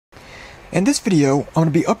In this video, I'm going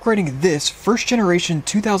to be upgrading this first generation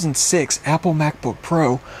 2006 Apple MacBook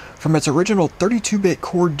Pro from its original 32-bit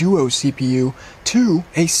Core Duo CPU to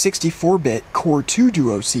a 64-bit Core 2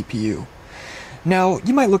 Duo CPU. Now,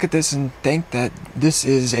 you might look at this and think that this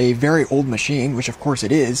is a very old machine, which of course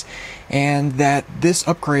it is, and that this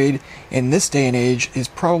upgrade in this day and age is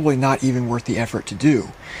probably not even worth the effort to do.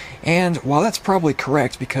 And while that's probably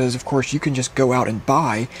correct, because of course you can just go out and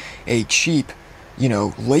buy a cheap,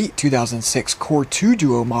 late 2006 Core 2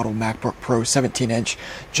 Duo model MacBook Pro 17-inch,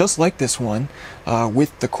 just like this one,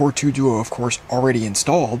 with the Core 2 Duo, of course, already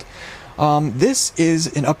installed. This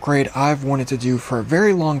is an upgrade I've wanted to do for a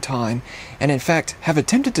very long time, and in fact have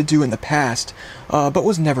attempted to do in the past, but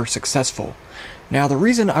was never successful. Now, the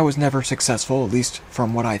reason I was never successful, at least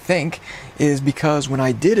from what I think, is because when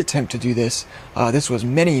I did attempt to do this, this was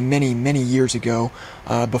many years ago,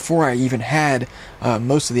 before I even had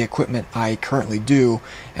most of the equipment I currently do,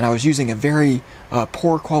 and I was using a very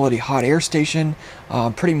poor quality hot air station,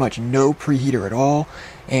 pretty much no preheater at all,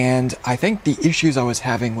 and I think the issues I was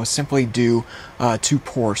having was simply due to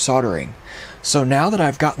poor soldering. So now that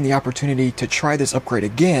I've gotten the opportunity to try this upgrade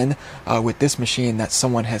again with this machine that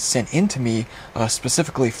someone has sent in to me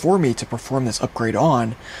specifically for me to perform this upgrade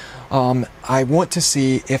on, I want to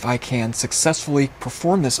see if I can successfully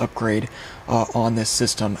perform this upgrade on this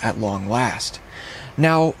system at long last.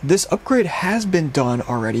 Now, this upgrade has been done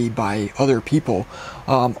already by other people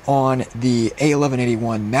on the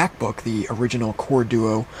A1181 MacBook, the original Core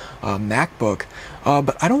Duo MacBook,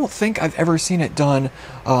 but I don't think I've ever seen it done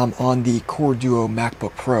on the Core Duo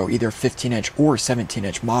MacBook Pro, either 15-inch or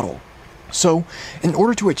 17-inch model. So, in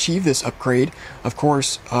order to achieve this upgrade, of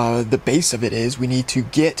course, the base of it is we need to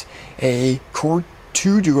get a Core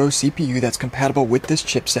 2 Duo CPU that's compatible with this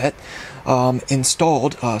chipset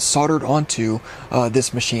installed, soldered onto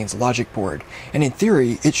this machine's logic board. And in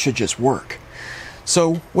theory, it should just work.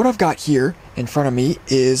 So what I've got here in front of me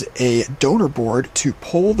is a donor board to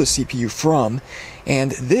pull the CPU from,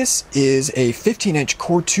 and this is a 15-inch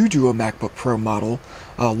Core 2 Duo MacBook Pro model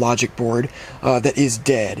logic board that is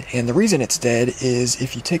dead. And the reason it's dead is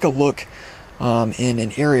if you take a look in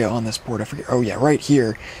an area on this board, I forget, oh yeah, right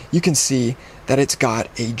here, you can see that it's got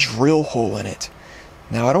a drill hole in it.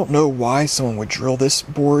 Now, I don't know why someone would drill this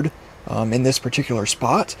board in this particular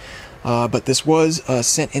spot, but this was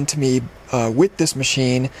sent into me with this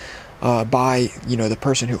machine by the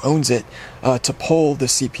person who owns it to pull the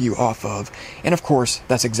CPU off of, and of course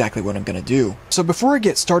that's exactly what I'm going to do. So before I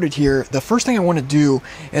get started here, the first thing I want to do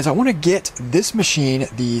is I want to get this machine,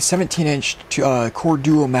 the 17-inch Core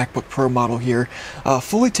Duo MacBook Pro model here,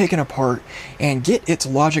 fully taken apart and get its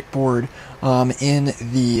logic board in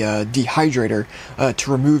the dehydrator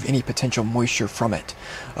to remove any potential moisture from it.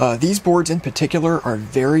 These boards in particular are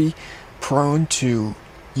very prone to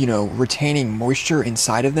retaining moisture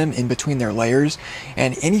inside of them in between their layers,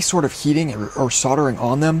 and any sort of heating or soldering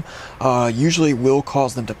on them usually will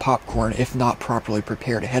cause them to popcorn if not properly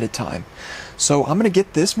prepared ahead of time. So I'm going to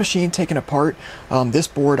get this machine taken apart. This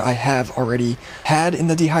board I have already had in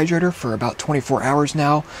the dehydrator for about 24 hours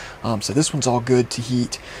now, so this one's all good to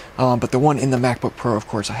heat, but the one in the MacBook Pro, of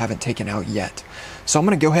course, I haven't taken out yet. So I'm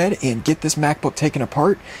going to go ahead and get this MacBook taken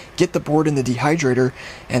apart, get the board in the dehydrator,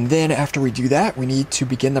 and then after we do that, we need to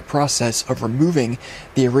begin the process of removing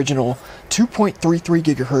the original 2.33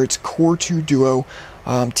 gigahertz Core 2 Duo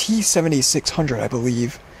T7600, I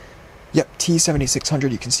believe. Yep,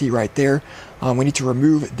 T7600, you can see right there. We need to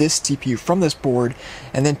remove this CPU from this board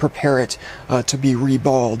and then prepare it to be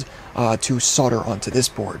reballed to solder onto this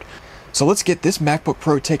board. So let's get this MacBook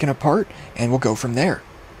Pro taken apart and we'll go from there.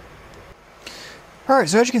 Alright,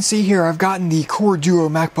 so as you can see here, I've gotten the Core Duo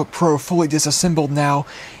MacBook Pro fully disassembled now,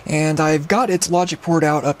 and I've got its logic board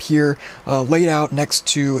out up here, laid out next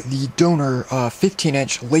to the donor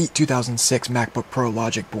 15-inch late 2006 MacBook Pro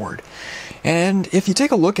logic board. And if you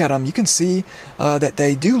take a look at them, you can see that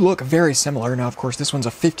they do look very similar. Now, of course, this one's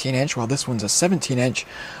a 15-inch, while this one's a 17-inch,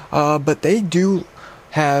 but they do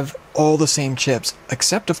have all the same chips,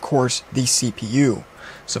 except, of course, the CPU.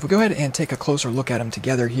 So if we go ahead and take a closer look at them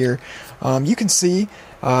together here, you can see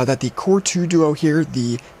that the Core 2 Duo here,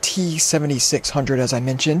 the T7600 as I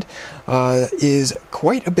mentioned, is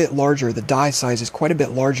quite a bit larger. The die size is quite a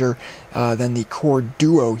bit larger than the Core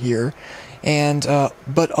Duo here. And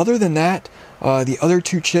but other than that, the other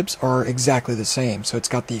two chips are exactly the same. So it's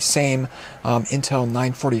got the same Intel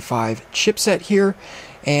 945 chipset here,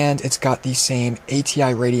 and it's got the same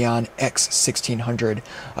ATI Radeon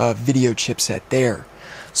X1600 video chipset there.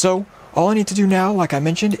 So All I need to do now, like I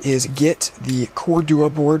mentioned, is get the Core Duo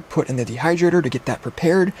board put in the dehydrator to get that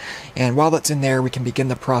prepared, and while that's in there, we can begin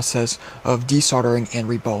the process of desoldering and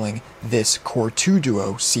reballing this Core 2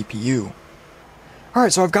 Duo CPU.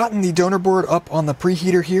 Alright, so I've gotten the donor board up on the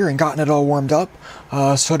preheater here and gotten it all warmed up.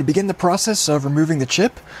 So to begin the process of removing the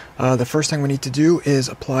chip, the first thing we need to do is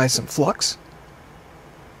apply some flux.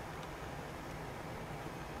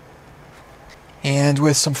 And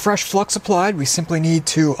with some fresh flux applied, we simply need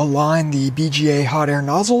to align the BGA hot air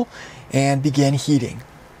nozzle and begin heating.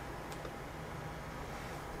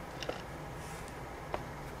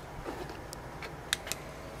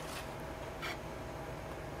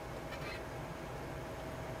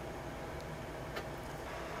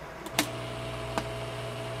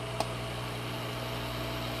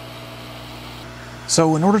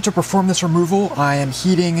 So in order to perform this removal, I am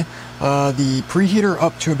heating the preheater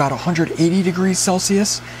up to about 180 degrees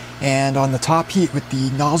Celsius, and on the top heat with the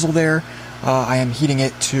nozzle there, I am heating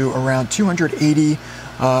it to around 280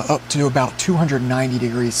 up to about 290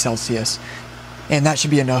 degrees Celsius, and that should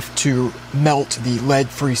be enough to melt the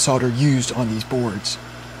lead-free solder used on these boards.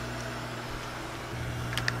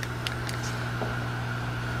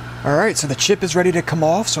 Alright, so the chip is ready to come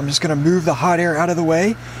off, so I'm just going to move the hot air out of the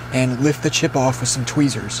way and lift the chip off with some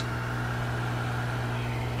tweezers.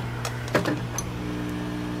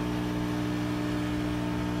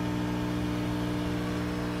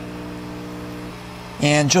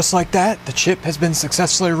 And just like that, the chip has been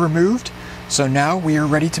successfully removed, so now we are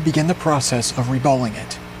ready to begin the process of reballing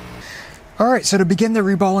it. Alright, so to begin the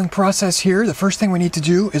reballing process here, the first thing we need to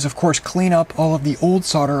do is of course clean up all of the old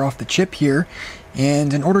solder off the chip here.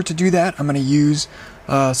 And in order to do that, I'm going to use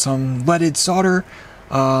some leaded solder,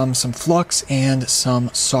 some flux, and some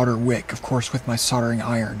solder wick, of course with my soldering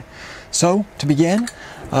iron. So to begin,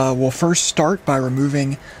 we'll first start by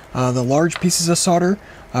removing the large pieces of solder,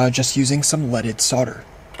 just using some leaded solder.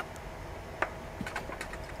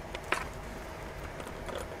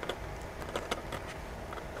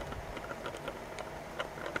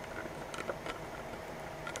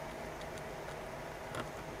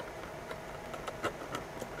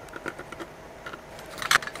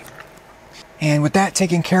 And with that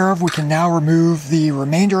taken care of, we can now remove the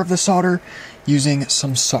remainder of the solder using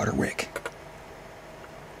some solder wick.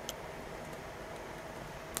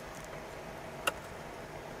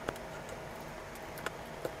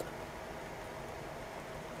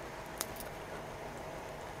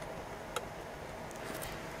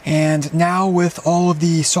 And now with all of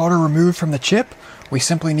the solder removed from the chip, we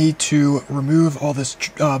simply need to remove all this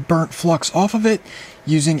burnt flux off of it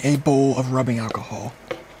using a bowl of rubbing alcohol.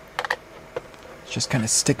 Just kind of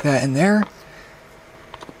stick that in there.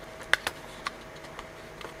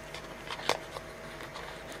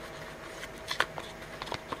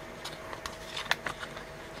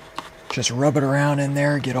 Just rub it around in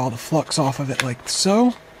there, get all the flux off of it like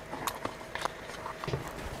so.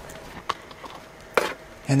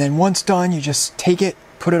 And then once done, you just take it,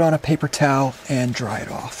 put it on a paper towel, and dry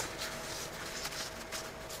it off.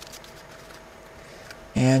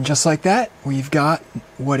 And just like that, we've got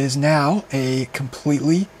what is now a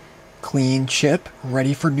completely clean chip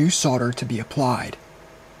ready for new solder to be applied.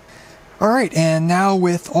 Alright, and now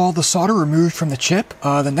with all the solder removed from the chip,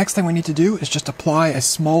 the next thing we need to do is just apply a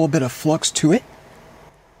small bit of flux to it.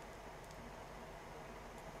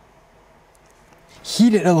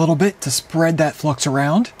 Heat it a little bit to spread that flux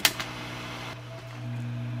around.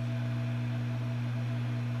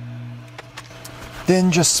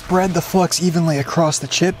 Then just spread the flux evenly across the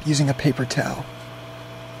chip using a paper towel.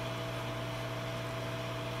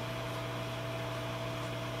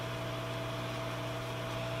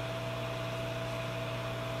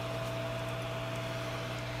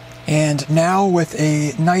 And now with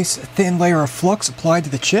a nice thin layer of flux applied to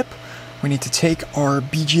the chip, we need to take our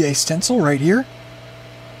BGA stencil right here,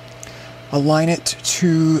 align it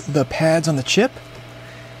to the pads on the chip,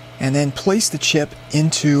 and then place the chip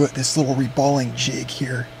into this little reballing jig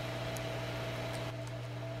here.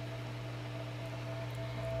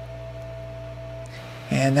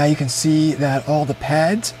 And now you can see that all the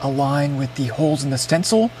pads align with the holes in the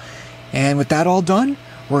stencil, and with that all done,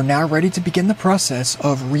 we're now ready to begin the process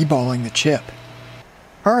of reballing the chip.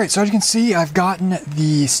 Alright, so as you can see, I've gotten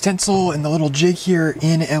the stencil and the little jig here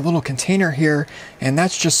in a little container here, and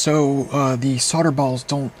that's just so the solder balls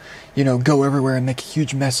don't, go everywhere and make a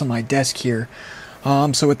huge mess on my desk here.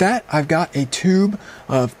 So with that, I've got a tube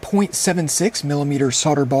of 0.76 millimeter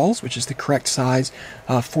solder balls, which is the correct size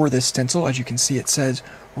for this stencil. As you can see, it says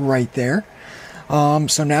right there.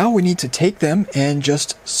 So now we need to take them and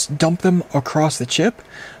just dump them across the chip.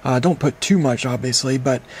 Don't put too much, obviously,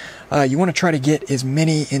 but you want to try to get as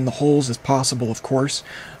many in the holes as possible, of course.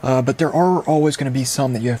 But there are always going to be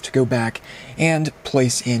some that you have to go back and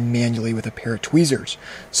place in manually with a pair of tweezers.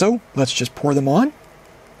 So let's just pour them on.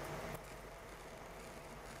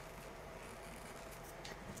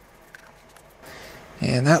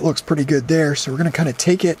 And that looks pretty good there. So we're going to kind of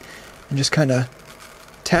take it and just kind of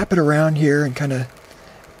tap it around here and kind of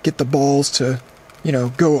get the balls to, you know,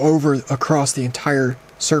 go over across the entire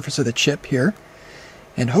surface of the chip here.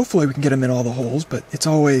 And hopefully we can get them in all the holes, but it's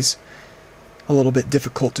always a little bit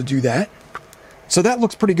difficult to do that. So that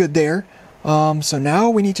looks pretty good there. So now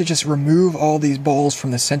we need to just remove all these balls from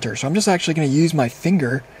the center. So I'm just actually going to use my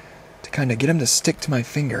finger to kind of get them to stick to my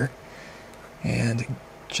finger and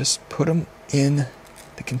just put them in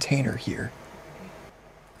the container here.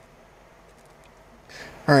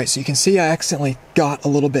 Alright, so you can see I accidentally got a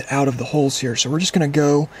little bit out of the holes here, so we're just going to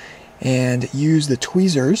go and use the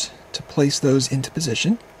tweezers to place those into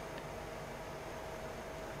position.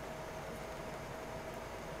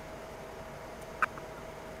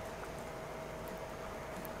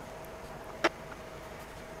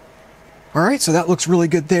 Alright, so that looks really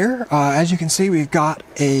good there. As you can see, we've got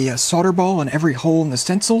a solder ball in every hole in the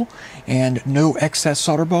stencil and no excess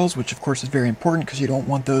solder balls, which of course is very important because you don't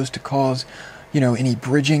want those to cause, you know, any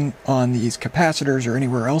bridging on these capacitors or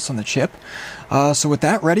anywhere else on the chip. So with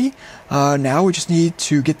that ready, now we just need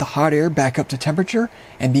to get the hot air back up to temperature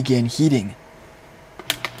and begin heating.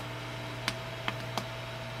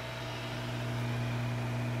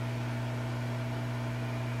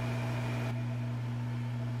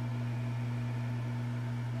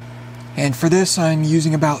 And for this, I'm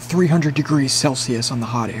using about 300 degrees Celsius on the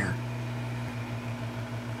hot air.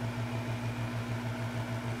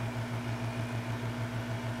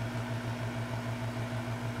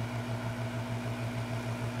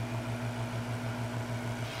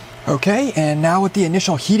 Okay, and now with the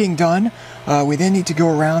initial heating done, we then need to go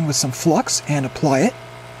around with some flux and apply it.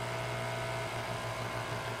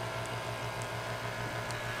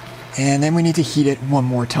 And then we need to heat it one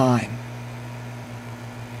more time.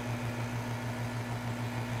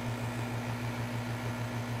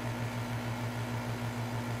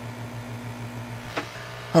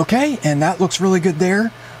 Okay, and that looks really good there.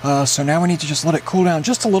 So now we need to just let it cool down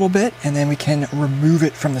just a little bit, and then we can remove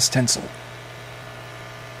it from the stencil.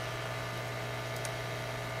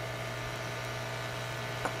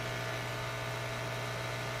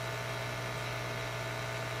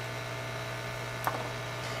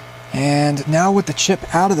 And now with the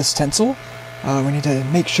chip out of the stencil, we need to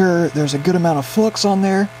make sure there's a good amount of flux on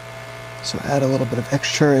there. So add a little bit of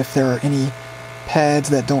extra if there are any pads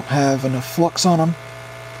that don't have enough flux on them.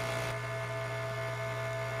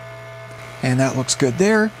 And that looks good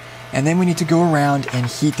there. And then we need to go around and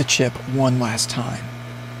heat the chip one last time.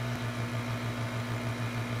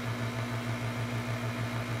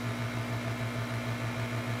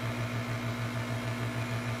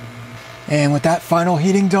 And with that final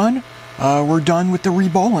heating done, we're done with the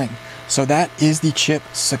reballing. So that is the chip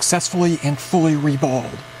successfully and fully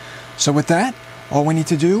reballed. So with that, all we need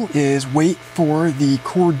to do is wait for the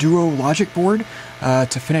Core Duo logic board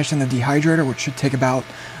to finish in the dehydrator, which should take about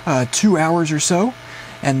 2 hours or so.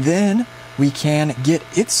 And then we can get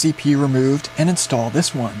its CPU removed and install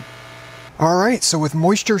this one. Alright, so with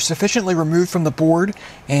moisture sufficiently removed from the board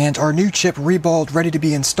and our new chip reballed ready to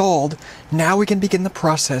be installed, now we can begin the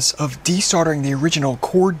process of desoldering the original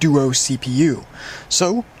Core Duo CPU.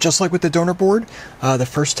 So, just like with the donor board, the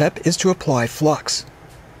first step is to apply flux.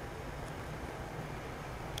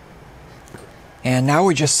 And now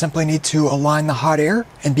we just simply need to align the hot air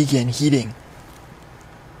and begin heating.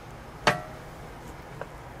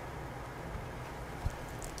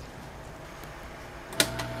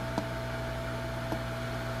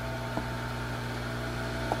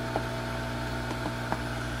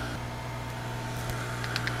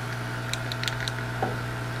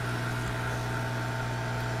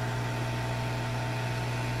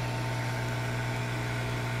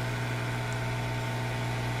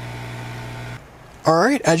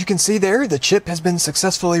 Alright, as you can see there, the chip has been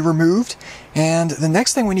successfully removed, and the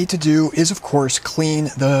next thing we need to do is, of course, clean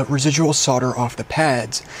the residual solder off the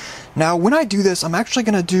pads. Now, when I do this, I'm actually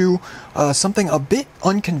going to do something a bit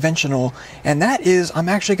unconventional, and that is I'm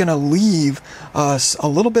actually going to leave a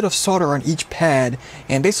little bit of solder on each pad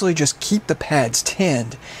and basically just keep the pads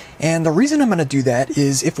tinned. And the reason I'm going to do that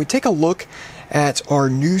is if we take a look at our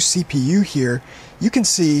new CPU here, you can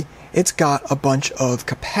see it's got a bunch of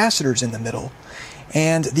capacitors in the middle.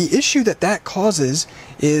 And the issue that causes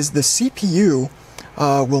is the CPU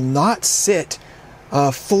will not sit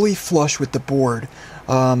fully flush with the board,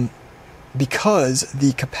 because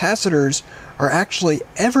the capacitors are actually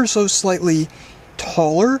ever so slightly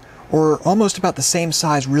taller, or almost about the same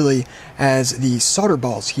size really as the solder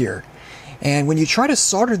balls here. And when you try to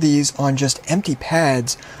solder these on just empty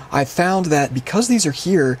pads, I found that because these are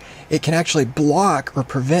here, it can actually block or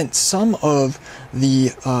prevent some of the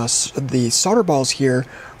solder balls here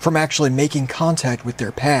from actually making contact with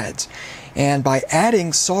their pads. And by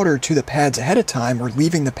adding solder to the pads ahead of time, or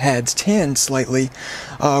leaving the pads tinned slightly,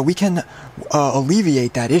 we can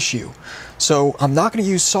alleviate that issue. So I'm not going to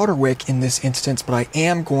use solder wick in this instance, but I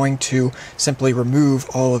am going to simply remove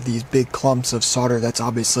all of these big clumps of solder that's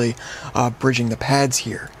obviously bridging the pads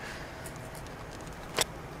here.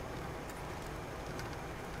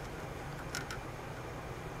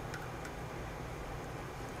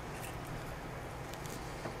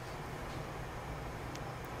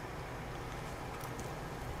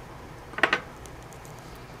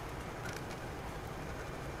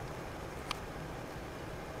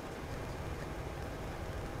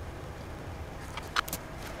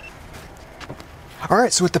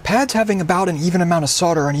 Alright, so with the pads having about an even amount of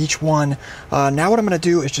solder on each one, now what I'm going to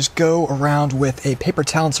do is just go around with a paper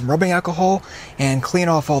towel and some rubbing alcohol and clean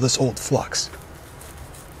off all this old flux.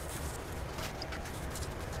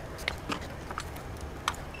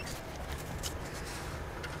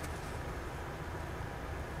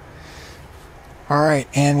 Alright,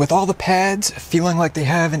 and with all the pads feeling like they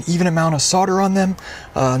have an even amount of solder on them,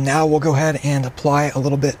 now we'll go ahead and apply a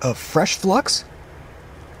little bit of fresh flux.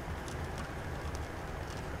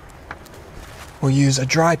 We'll use a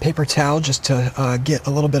dry paper towel just to get a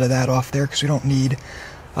little bit of that off there, because we don't need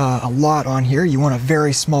a lot on here. You want a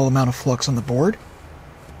very small amount of flux on the board.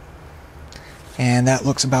 And that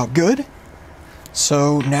looks about good.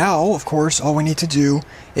 So now, of course, all we need to do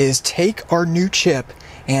is take our new chip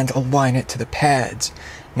and align it to the pads.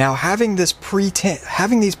 Now, having these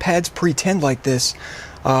pads pre-tinned like this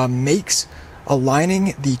makes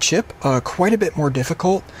aligning the chip quite a bit more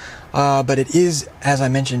difficult. But it is, as I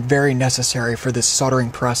mentioned, very necessary for this soldering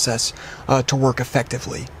process to work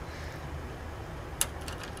effectively.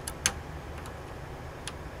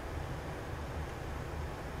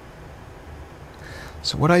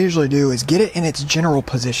 So what I usually do is get it in its general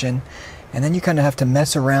position, and then you kind of have to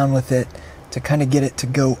mess around with it to kind of get it to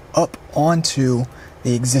go up onto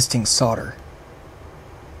the existing solder,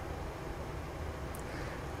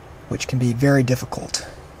 which can be very difficult.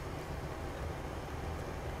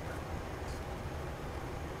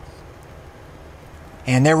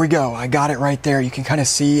 And there we go, I got it right there. You can kind of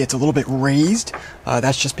see it's a little bit raised.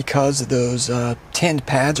 That's just because those tinned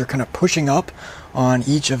pads are kind of pushing up on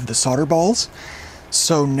each of the solder balls.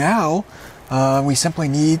 So now we simply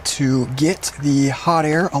need to get the hot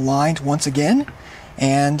air aligned once again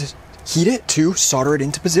and heat it to solder it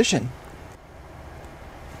into position.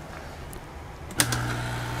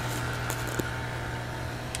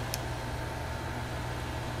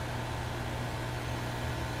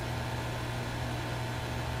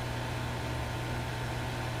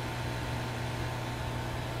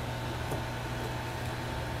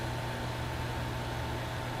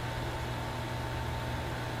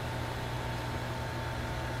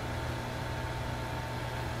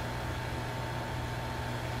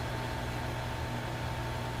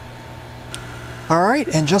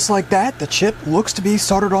 Alright, and just like that, the chip looks to be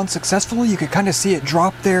soldered on successfully. You could kind of see it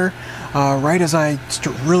drop there right as I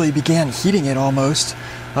really began heating it almost.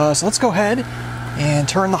 So let's go ahead and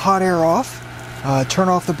turn the hot air off, turn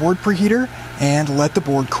off the board preheater, and let the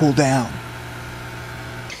board cool down.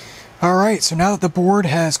 Alright, so now that the board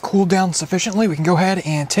has cooled down sufficiently, we can go ahead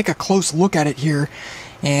and take a close look at it here.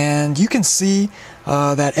 And you can see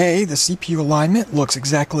that the CPU alignment looks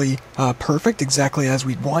exactly perfect, exactly as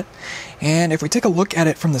we'd want. And if we take a look at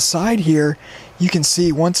it from the side here, you can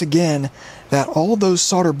see once again that all of those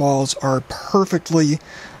solder balls are perfectly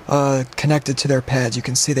connected to their pads. You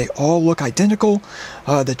can see they all look identical.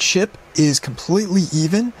 The chip is completely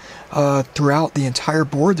even throughout the entire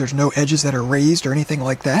board. There's no edges that are raised or anything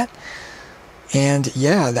like that. And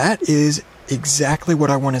yeah, that is exactly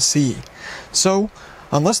what I want to see. So,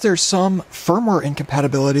 unless there's some firmware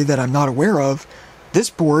incompatibility that I'm not aware of, this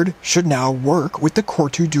board should now work with the Core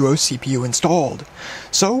 2 Duo CPU installed.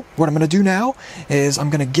 So what I'm going to do now is I'm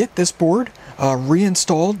going to get this board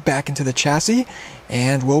reinstalled back into the chassis,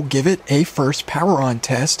 and we'll give it a first power on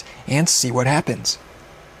test and see what happens.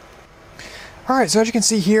 Alright, so as you can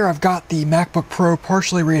see here, I've got the MacBook Pro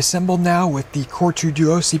partially reassembled now with the Core 2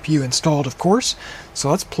 Duo CPU installed, of course. So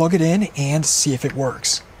let's plug it in and see if it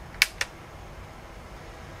works.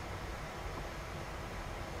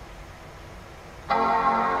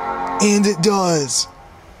 And it does.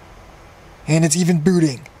 And it's even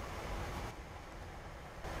booting.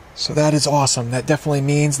 So that is awesome. That definitely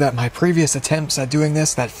means that my previous attempts at doing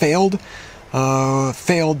this that failed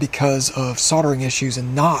because of soldering issues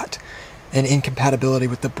and not an incompatibility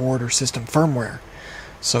with the board or system firmware.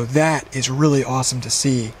 So that is really awesome to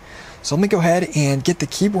see. So let me go ahead and get the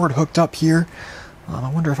keyboard hooked up here. I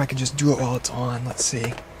wonder if I can just do it while it's on. Let's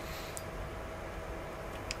see.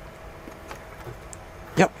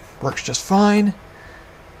 Yep, works just fine.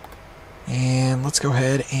 And let's go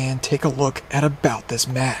ahead and take a look at About This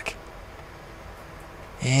Mac.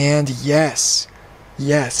 And yes,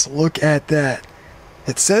 look at that.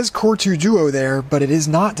 It says Core 2 Duo there, but it is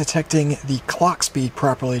not detecting the clock speed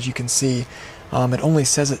properly, as you can see. It only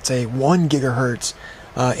says it's a 1 gigahertz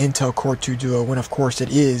Intel Core 2 Duo, when of course it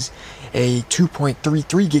is a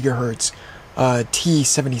 2.33 gigahertz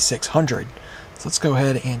T7600. So let's go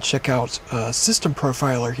ahead and check out System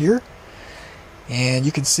Profiler here. And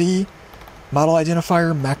you can see model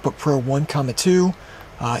identifier, MacBook Pro 1,2,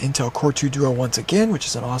 Intel Core 2 Duo once again, which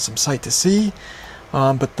is an awesome sight to see.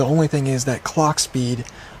 But the only thing is that clock speed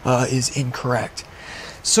is incorrect.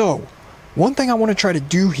 So, one thing I want to try to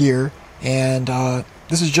do here, and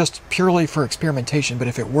this is just purely for experimentation, but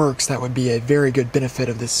if it works, that would be a very good benefit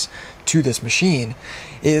of this to this machine,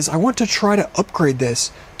 is I want to try to upgrade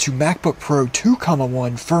this to MacBook Pro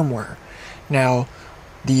 2,1 firmware. Now,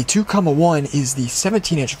 the 2,1 is the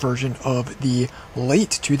 17-inch version of the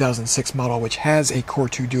late 2006 model, which has a Core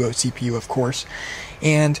 2 Duo CPU, of course,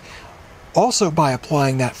 and also by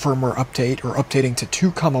applying that firmware update, or updating to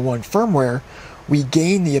 2,1 firmware, we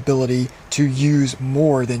gain the ability to use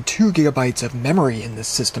more than 2 gigabytes of memory in this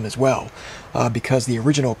system as well, because the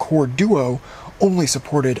original Core Duo only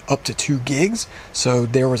supported up to 2 gigs, so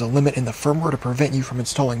there was a limit in the firmware to prevent you from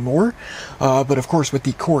installing more. But of course with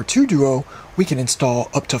the Core 2 Duo, we can install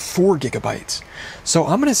up to 4 gigabytes. So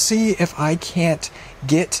I'm going to see if I can't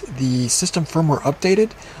get the system firmware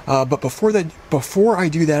updated, but before I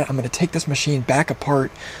do that, I'm going to take this machine back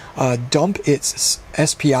apart, dump its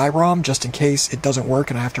SPI ROM just in case it doesn't work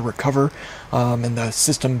and I have to recover and the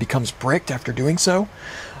system becomes bricked after doing so.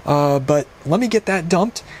 But let me get that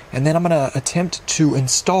dumped, and then I'm going to attempt to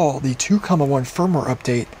install the 2,1 firmware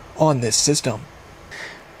update on this system.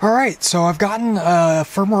 Alright, so I've gotten a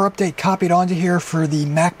firmware update copied onto here for the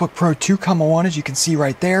MacBook Pro 2,1, as you can see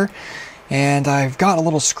right there. And I've got a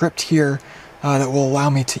little script here that will allow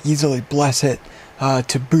me to easily bless it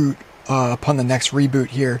to boot upon the next reboot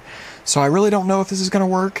here. So I really don't know if this is going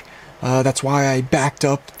to work. That's why I backed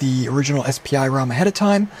up the original SPI ROM ahead of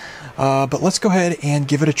time. But let's go ahead and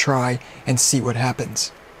give it a try and see what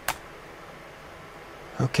happens.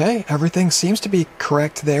 Okay, everything seems to be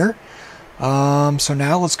correct there. So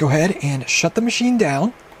now let's go ahead and shut the machine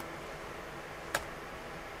down.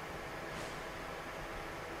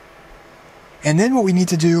 And then what we need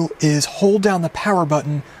to do is hold down the power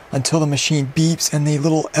button until the machine beeps and the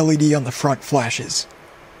little LED on the front flashes.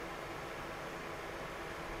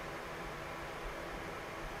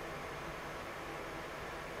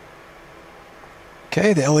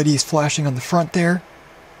 Okay, the LED is flashing on the front there.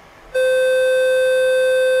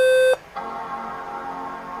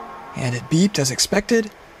 And it beeped as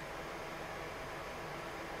expected.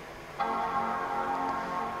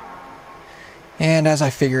 And as I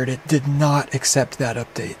figured, it did not accept that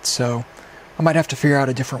update, so I might have to figure out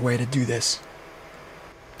a different way to do this.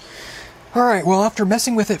 Alright, well, after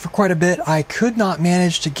messing with it for quite a bit, I could not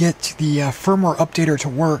manage to get the firmware updater to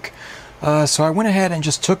work. So I went ahead and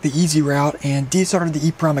just took the easy route and desoldered the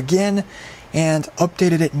EEPROM again and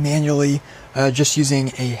updated it manually, just using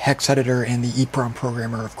a hex editor and the EEPROM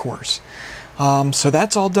programmer, of course. So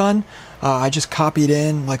that's all done. I just copied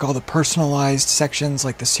in like all the personalized sections,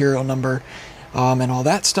 like the serial number and all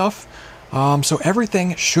that stuff. So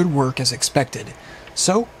everything should work as expected.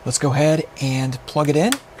 So let's go ahead and plug it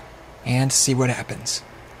in and see what happens.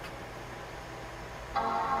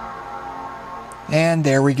 And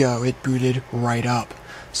there we go, it booted right up.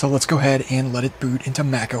 So let's go ahead and let it boot into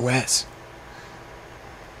macOS.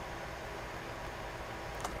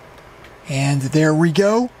 And there we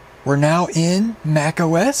go, we're now in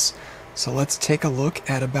macOS. So let's take a look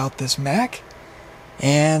at About This Mac.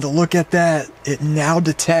 And look at that, it now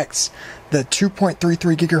detects the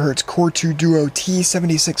 2.33 gigahertz Core 2 Duo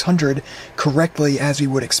T7600 correctly, as we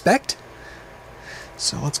would expect.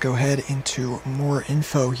 So let's go ahead into more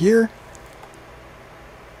info here.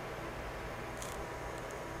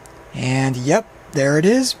 And yep, there it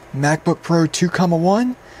is, MacBook Pro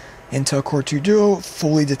 2,1, Intel Core 2 Duo,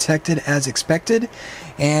 fully detected as expected.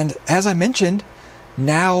 And as I mentioned,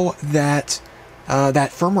 now that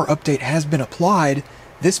that firmware update has been applied,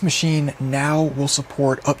 this machine now will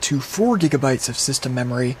support up to 4 gigabytes of system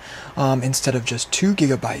memory instead of just 2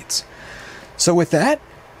 gigabytes. So with that,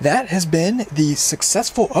 that has been the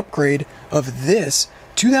successful upgrade of this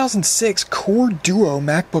 2006 Core Duo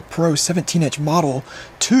MacBook Pro 17-inch model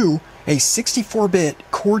to a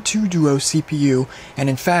 64-bit Core 2 Duo CPU, and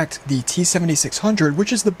in fact the T7600,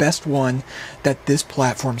 which is the best one that this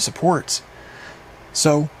platform supports.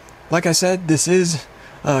 So, like I said, this is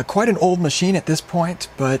quite an old machine at this point,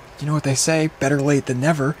 but you know what they say, better late than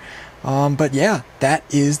never. But yeah, that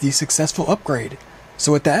is the successful upgrade.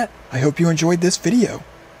 So with that, I hope you enjoyed this video.